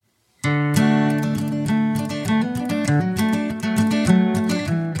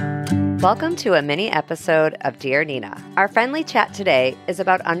Welcome to a mini episode of Dear Nina. Our friendly chat today is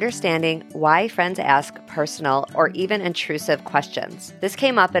about understanding why friends ask personal or even intrusive questions. This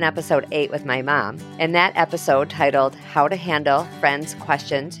came up in episode 8 with my mom. In that episode titled How to Handle Friends'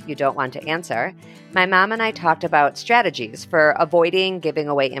 Questions You Don't Want to Answer, my mom and I talked about strategies for avoiding giving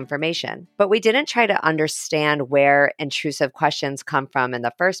away information, but we didn't try to understand where intrusive questions come from in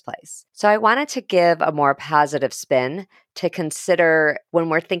the first place. So I wanted to give a more positive spin to consider when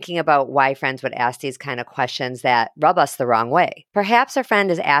we're thinking about why friends would ask these kind of questions that rub us the wrong way. Perhaps a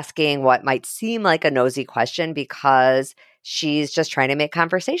friend is asking what might seem like a nosy question because she's just trying to make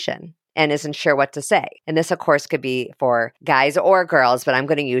conversation and isn't sure what to say. And this, of course, could be for guys or girls, but I'm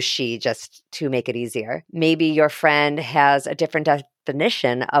going to use she just to make it easier. Maybe your friend has a different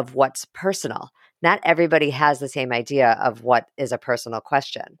definition of what's personal. Not everybody has the same idea of what is a personal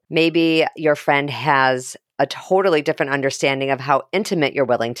question. Maybe your friend has a totally different understanding of how intimate you're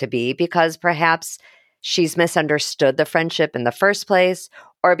willing to be because perhaps she's misunderstood the friendship in the first place,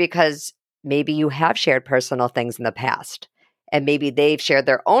 or because maybe you have shared personal things in the past. And maybe they've shared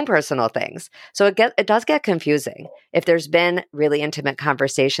their own personal things. So it does get confusing. If there's been really intimate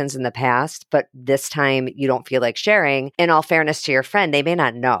conversations in the past, but this time you don't feel like sharing, in all fairness to your friend, they may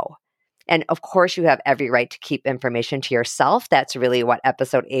not know. And of course, you have every right to keep information to yourself. That's really what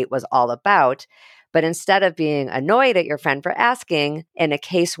episode 8 was all about. But instead of being annoyed at your friend for asking, in a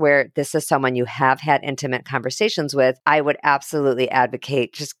case where this is someone you have had intimate conversations with, I would absolutely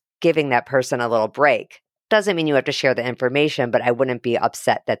advocate just giving that person a little break. Doesn't mean you have to share the information, but I wouldn't be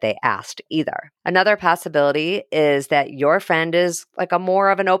upset that they asked either. Another possibility is that your friend is like a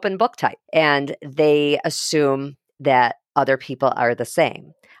more of an open book type, and they assume that other people are the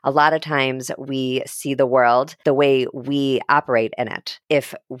same. A lot of times we see the world the way we operate in it.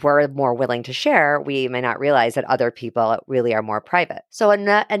 If we're more willing to share, we may not realize that other people really are more private. So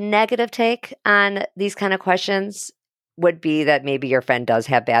a negative take on these kind of questions would be that maybe your friend does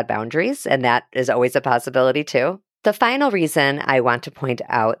have bad boundaries, and that is always a possibility too. The final reason I want to point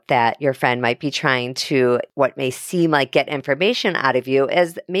out that your friend might be trying to, what may seem like get information out of you,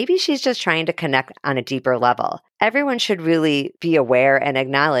 is maybe she's just trying to connect on a deeper level. Everyone should really be aware and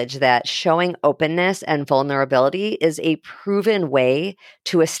acknowledge that showing openness and vulnerability is a proven way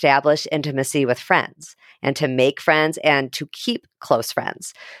to establish intimacy with friends and to make friends and to keep close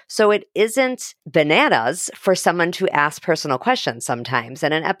friends. So it isn't bananas for someone to ask personal questions sometimes.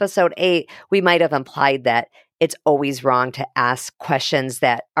 And in episode 8, we might have implied that it's always wrong to ask questions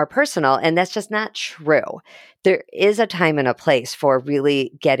that are personal, and that's just not true. There is a time and a place for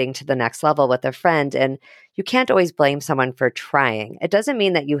really getting to the next level with a friend, and you can't always blame someone for trying. It doesn't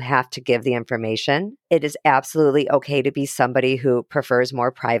mean that you have to give the information. It is absolutely okay to be somebody who prefers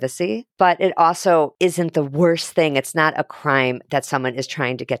more privacy, but it also isn't the worst thing. It's not a crime that someone is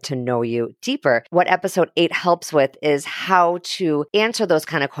trying to get to know you deeper. What episode 8 helps with is how to answer those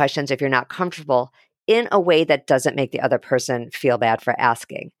kind of questions if you're not comfortable in a way that doesn't make the other person feel bad for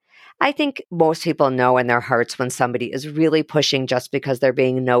asking. I think most people know in their hearts when somebody is really pushing just because they're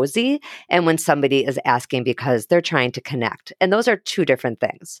being nosy and when somebody is asking because they're trying to connect. And those are two different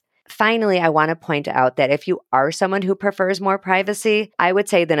things. Finally, I want to point out that if you are someone who prefers more privacy, I would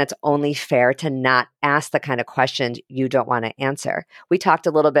say then it's only fair to not ask the kind of questions you don't want to answer. We talked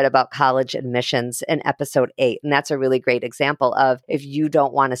a little bit about college admissions in episode 8, and that's a really great example of if you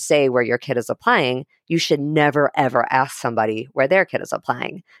don't want to say where your kid is applying, you should never, ever ask somebody where their kid is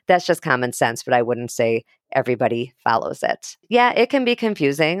applying. That's just common sense, but I wouldn't say everybody follows it. Yeah, it can be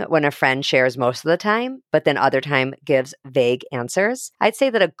confusing when a friend shares most of the time, but then other time gives vague answers. I'd say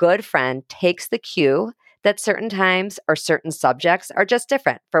that a good friend takes the cue that certain times or certain subjects are just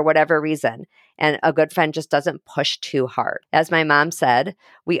different for whatever reason. And a good friend just doesn't push too hard. As my mom said,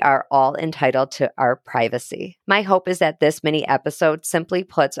 we are all entitled to our privacy. My hope is that this mini episode simply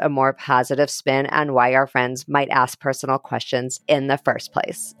puts a more positive spin on why our friends might ask personal questions in the first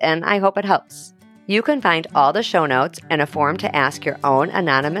place. And I hope it helps. You can find all the show notes and a form to ask your own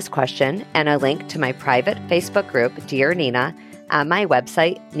anonymous question and a link to my private Facebook group, Dear Nina, on my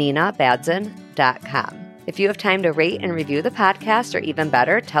website, ninabadzin.com. If you have time to rate and review the podcast, or even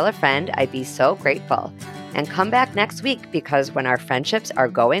better, tell a friend, I'd be so grateful. And come back next week because when our friendships are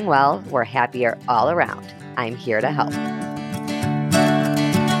going well, we're happier all around. I'm here to help.